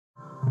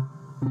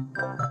Hello,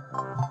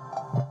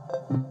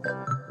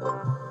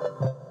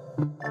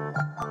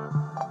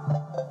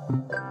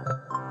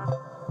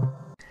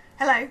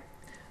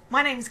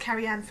 my name is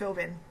Carrie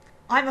Philbin.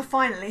 I'm a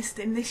finalist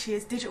in this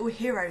year's Digital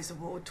Heroes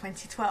Award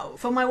 2012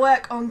 for my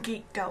work on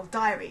Geek Gurl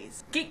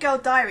Diaries. Geek Gurl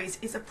Diaries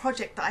is a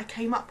project that I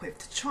came up with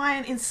to try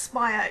and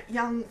inspire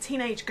young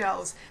teenage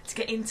girls to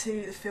get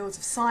into the fields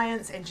of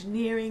science,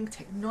 engineering,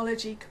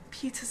 technology,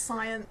 computer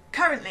science.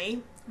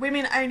 Currently,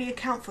 women only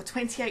account for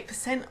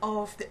 28%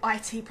 of the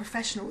IT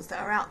professionals that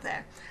are out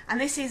there,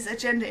 and this is a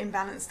gender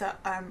imbalance that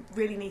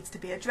really needs to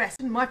be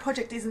addressed. My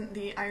project isn't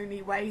the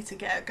only way to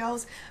get at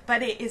girls,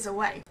 but it is a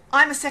way.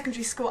 I'm a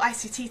secondary school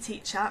ICT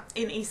teacher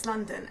in East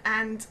London,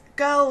 and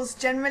girls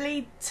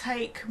generally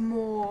take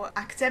more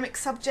academic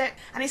subject,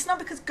 and it's not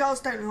because girls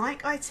don't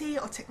like IT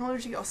or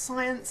technology or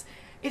science.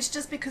 It's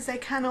just because they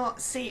cannot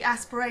see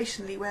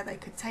aspirationally where they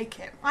could take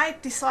it. I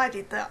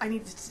decided that I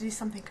needed to do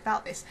something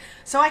about this,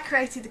 so I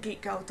created the Geek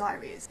Gurl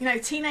Diaries. You know,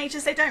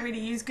 teenagers, they don't really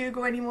use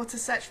Google anymore to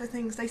search for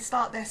things, they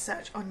start their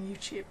search on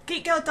YouTube.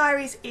 Geek Gurl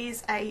Diaries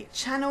is a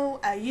channel,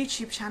 a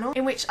YouTube channel,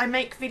 in which I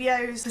make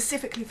videos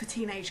specifically for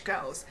teenage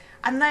girls,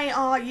 and they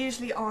are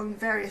usually on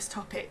various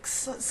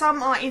topics.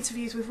 Some are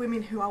interviews with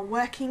women who are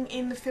working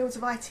in the fields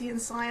of IT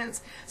and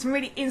science, some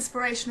really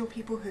inspirational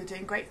people who are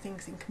doing great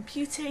things in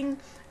computing.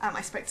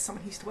 I spoke to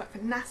someone who used to work for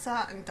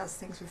NASA and does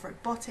things with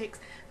robotics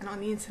and on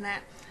the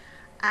internet,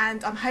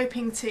 and I'm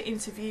hoping to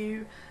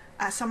interview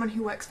someone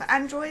who works for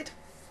Android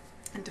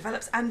and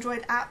develops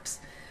Android apps.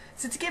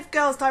 So to give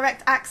girls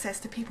direct access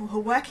to people who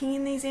are working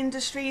in these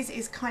industries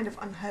is kind of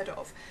unheard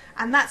of,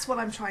 and that's what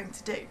I'm trying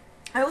to do.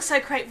 I also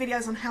create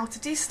videos on how to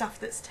do stuff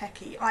that's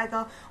techie,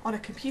 either on a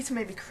computer,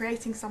 maybe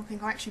creating something,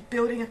 or actually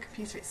building a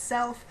computer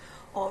itself,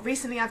 or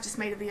recently I've just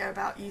made a video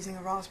about using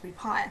a Raspberry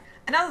Pi.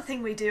 Another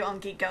thing we do on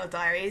Geek Gurl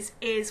Diaries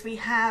is we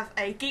have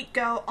a Geek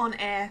Gurl on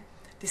air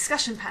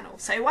discussion panel.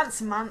 So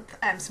once a month,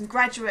 some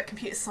graduate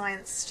computer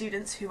science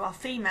students who are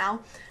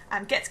female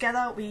get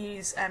together. We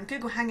use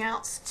Google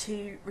Hangouts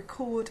to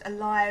record a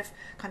live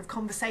kind of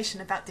conversation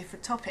about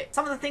different topics.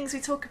 Some of the things we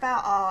talk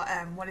about are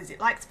what is it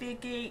like to be a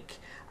geek,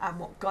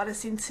 what got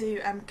us into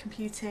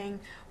computing,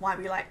 why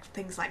we like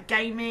things like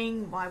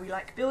gaming, why we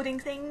like building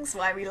things,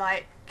 why we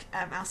like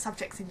our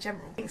subjects in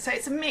general. So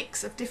it's a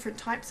mix of different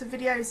types of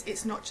videos.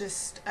 It's not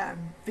just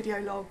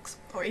video logs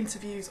or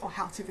interviews or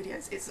how-to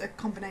videos, it's a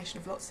combination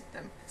of lots of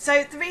them.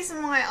 So the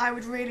reason why I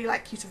would really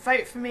like you to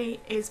vote for me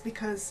is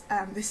because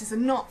this is a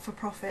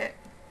not-for-profit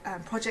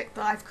project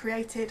that I've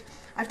created.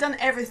 I've done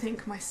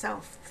everything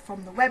myself,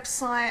 from the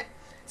website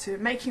to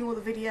making all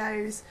the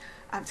videos,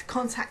 to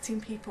contacting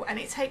people, and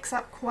it takes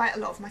up quite a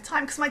lot of my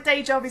time because my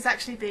day job is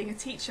actually being a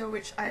teacher,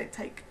 which I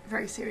take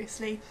very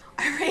seriously.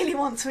 I really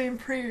want to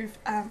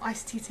improve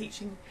ICT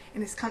teaching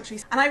in this country,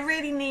 and I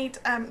really need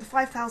the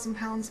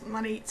 £5,000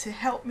 money to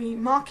help me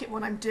market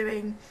what I'm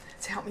doing,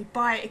 to help me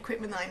buy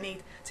equipment that I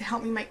need, to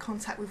help me make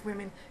contact with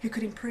women who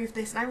could improve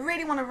this. And I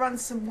really want to run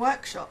some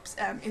workshops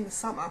in the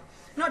summer,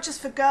 not just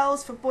for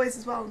girls, for boys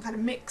as well, and kind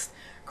of mixed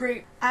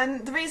group.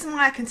 And the reason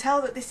why I can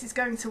tell that this is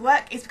going to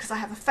work is because I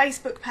have a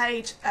Facebook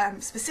page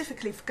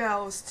specifically for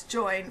girls to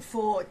join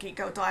for Geek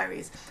Gurl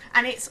Diaries,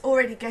 and it's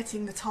already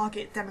getting the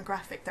target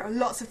demographic. There are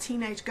lots of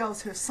teenage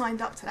girls who have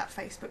signed up to that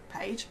Facebook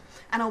page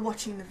and are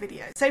watching the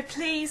videos. So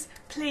please,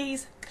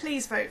 please,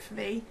 please vote for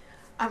me.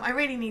 I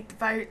really need the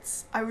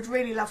votes. I would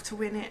really love to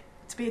win it.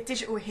 To be a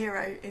digital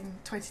hero in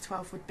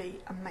 2012 would be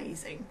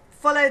amazing.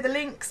 Follow the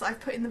links I've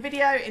put in the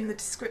video in the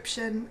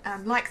description,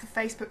 like the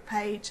Facebook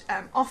page,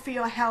 offer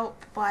your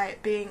help by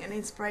being an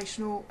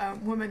inspirational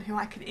woman who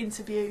I could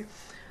interview,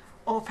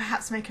 or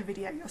perhaps make a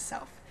video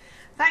yourself.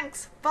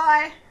 Thanks,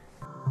 bye!